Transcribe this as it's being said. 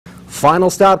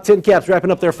Final stop, TinCaps wrapping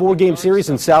up their 4-game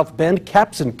series in South Bend.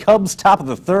 Caps and Cubs top of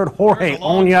the third. Jorge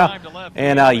Oña,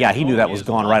 and yeah, he knew that was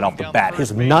gone right off the bat.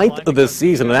 His 9th of the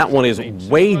season, and that one is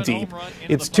way deep.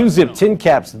 It's 2-zip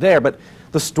TinCaps there, but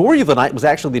the story of the night was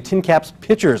actually the TinCaps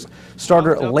pitchers.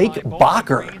 Starter Lake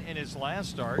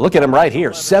Bachar. Look at him right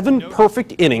here. 7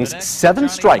 perfect innings, 7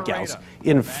 strikeouts.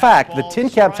 In fact, the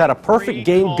TinCaps had a perfect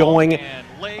game going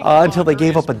until they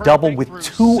gave up a double with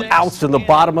 2 outs in the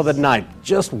bottom of the 9th.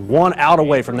 Just 1 out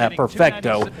away from that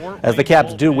perfecto. As the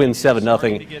Caps do win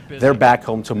 7-0, they're back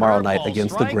home tomorrow night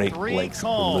against the Great Lakes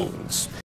Balloons.